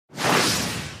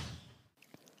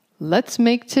Let's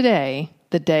make today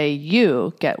the day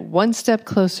you get one step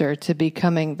closer to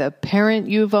becoming the parent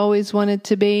you've always wanted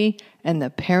to be and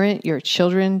the parent your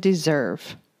children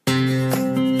deserve.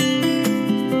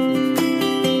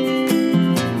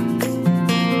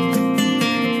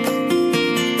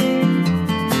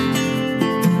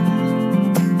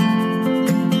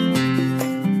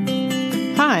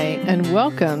 Hi, and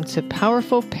welcome to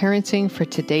Powerful Parenting for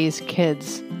Today's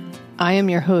Kids. I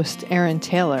am your host, Erin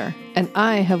Taylor, and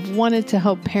I have wanted to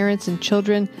help parents and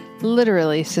children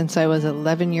literally since I was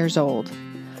 11 years old.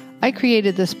 I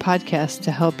created this podcast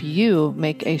to help you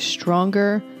make a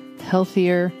stronger,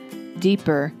 healthier,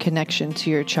 deeper connection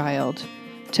to your child,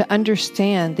 to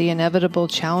understand the inevitable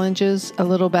challenges a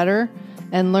little better,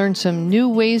 and learn some new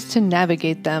ways to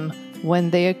navigate them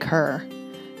when they occur.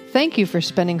 Thank you for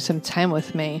spending some time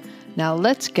with me. Now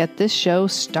let's get this show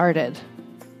started.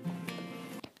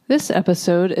 This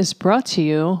episode is brought to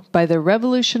you by the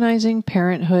Revolutionizing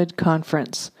Parenthood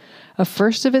Conference, a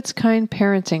first-of-its-kind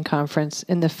parenting conference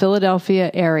in the Philadelphia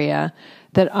area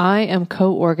that I am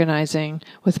co-organizing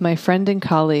with my friend and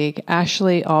colleague,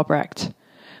 Ashley Albrecht.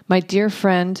 My dear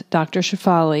friend, Dr.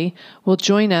 Shefali, will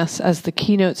join us as the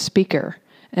keynote speaker,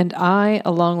 and I,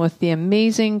 along with the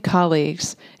amazing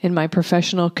colleagues in my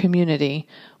professional community,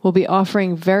 will be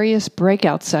offering various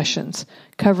breakout sessions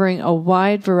covering a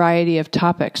wide variety of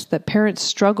topics that parents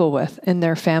struggle with in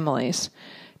their families.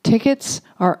 Tickets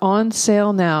are on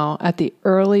sale now at the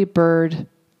early bird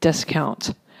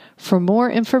discount. For more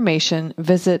information,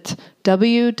 visit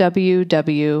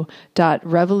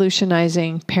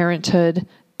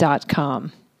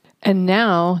www.revolutionizingparenthood.com. And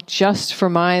now, just for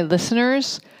my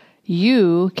listeners,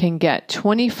 you can get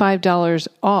 $25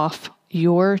 off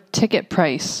your ticket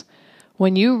price.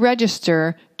 When you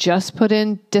register, just put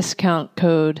in discount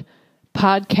code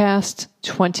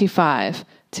podcast25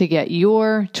 to get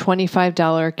your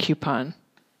 $25 coupon.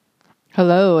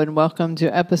 Hello and welcome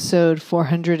to episode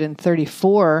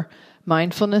 434,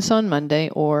 Mindfulness on Monday,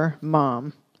 or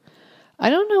MOM.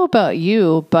 I don't know about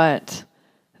you, but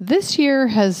this year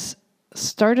has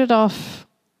started off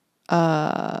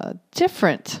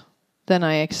different than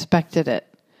I expected it.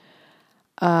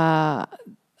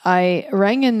 I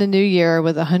rang in the new year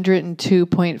with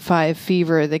 102.5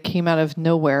 fever that came out of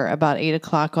nowhere about 8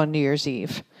 o'clock on New Year's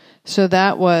Eve. So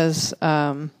that was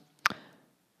the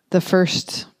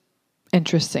first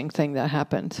interesting thing that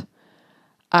happened.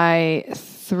 I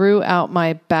threw out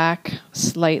my back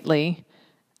slightly,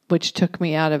 which took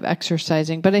me out of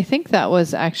exercising. But I think that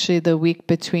was actually the week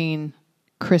between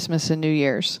Christmas and New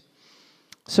Year's.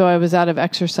 So I was out of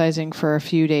exercising for a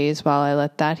few days while I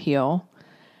let that heal.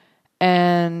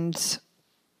 And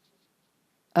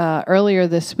earlier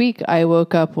this week, I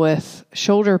woke up with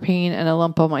shoulder pain and a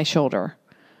lump on my shoulder,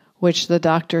 which the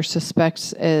doctor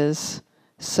suspects is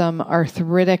some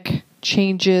arthritic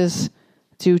changes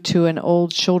due to an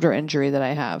old shoulder injury that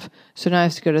I have. So now I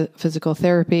have to go to physical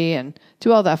therapy and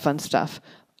do all that fun stuff.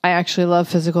 I actually love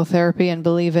physical therapy and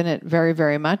believe in it very,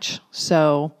 very much.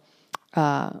 So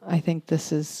I think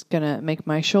this is going to make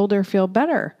my shoulder feel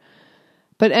better.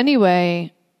 But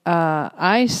anyway, I'm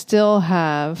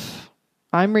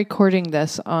recording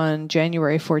this on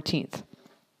January 14th.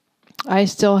 I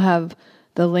still have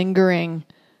the lingering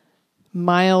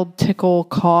mild tickle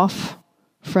cough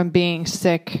from being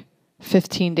sick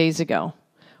 15 days ago,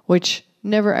 which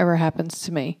never ever happens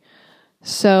to me.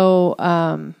 So,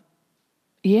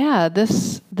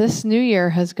 this new year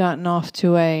has gotten off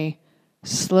to a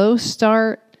slow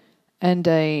start and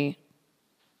I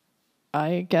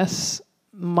guess,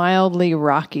 mildly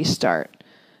rocky start.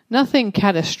 Nothing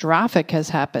catastrophic has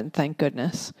happened, thank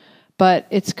goodness. But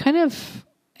it's kind of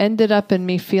ended up in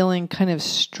me feeling kind of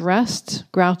stressed,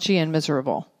 grouchy, and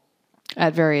miserable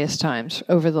at various times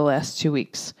over the last 2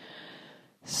 weeks.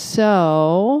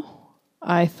 So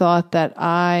I thought that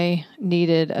I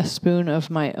needed a spoon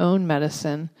of my own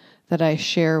medicine that I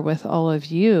share with all of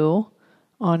you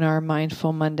on our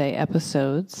Mindful Monday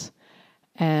episodes.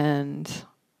 And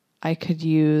I could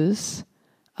use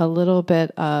a little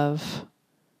bit of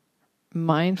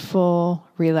mindful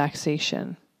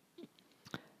relaxation.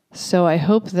 So I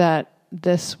hope that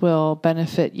this will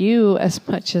benefit you as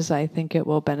much as I think it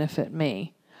will benefit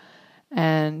me.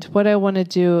 And what I want to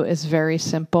do is very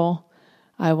simple.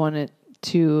 I want it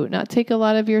to not take a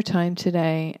lot of your time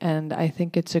today, and I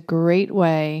think it's a great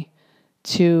way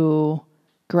to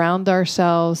ground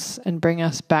ourselves and bring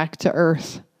us back to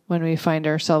earth when we find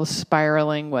ourselves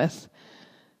spiraling with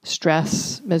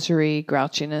stress, misery,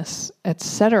 grouchiness,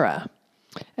 etc.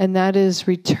 And that is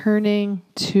returning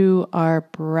to our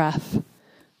breath.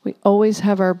 We always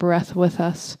have our breath with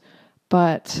us,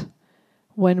 but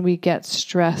when we get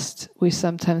stressed, we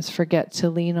sometimes forget to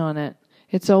lean on it.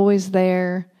 It's always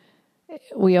there.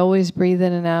 We always breathe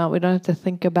in and out. We don't have to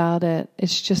think about it.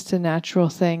 It's just a natural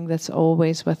thing that's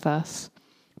always with us.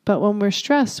 But when we're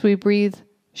stressed, we breathe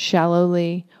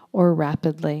shallowly or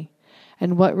rapidly.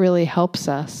 And what really helps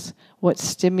us, what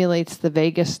stimulates the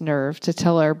vagus nerve to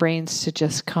tell our brains to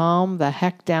just calm the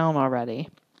heck down already,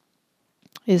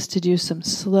 is to do some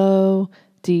slow,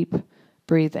 deep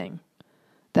breathing.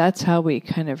 That's how we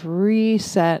kind of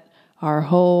reset our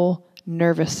whole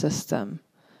nervous system.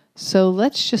 So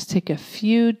let's just take a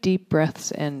few deep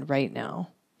breaths in right now.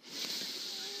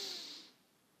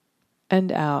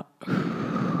 And out.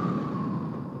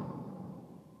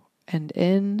 And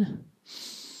in.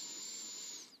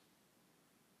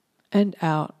 And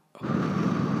out.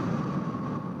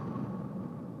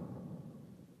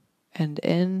 And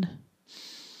in.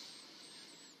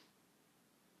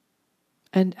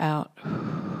 And out.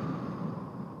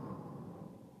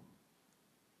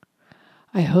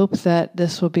 I hope that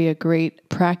this will be a great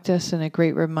practice and a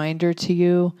great reminder to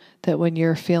you that when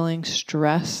you're feeling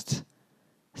stressed,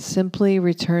 simply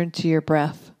return to your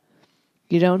breath.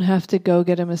 You don't have to go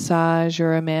get a massage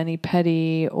or a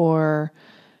mani-pedi or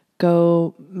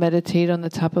go meditate on the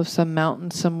top of some mountain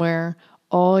somewhere.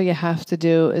 All you have to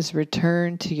do is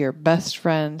return to your best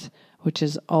friend, which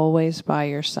is always by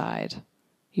your side,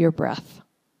 your breath.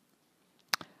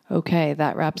 Okay,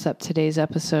 that wraps up today's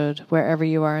episode. Wherever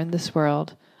you are in this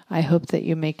world, I hope that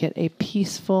you make it a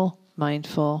peaceful,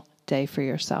 mindful day for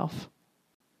yourself.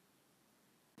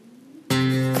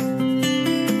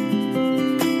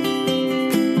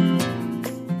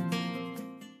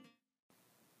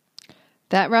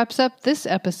 That wraps up this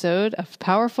episode of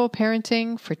Powerful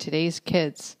Parenting for Today's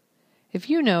Kids. If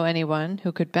you know anyone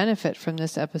who could benefit from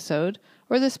this episode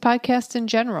or this podcast in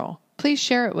general, please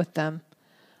share it with them.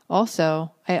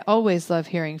 Also, I always love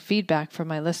hearing feedback from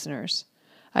my listeners.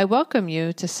 I welcome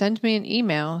you to send me an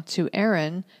email to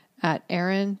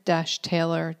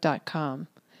erin@erin-taylor.com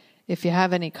if you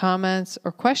have any comments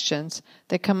or questions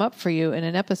that come up for you in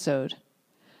an episode.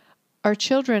 Our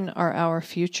children are our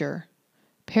future.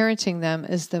 Parenting them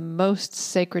is the most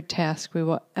sacred task we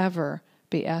will ever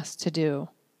be asked to do.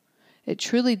 It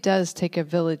truly does take a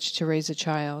village to raise a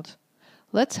child.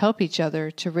 Let's help each other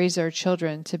to raise our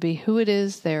children to be who it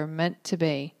is they are meant to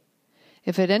be.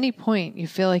 If at any point you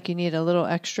feel like you need a little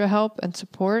extra help and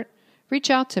support, reach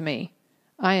out to me.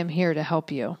 I am here to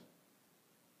help you.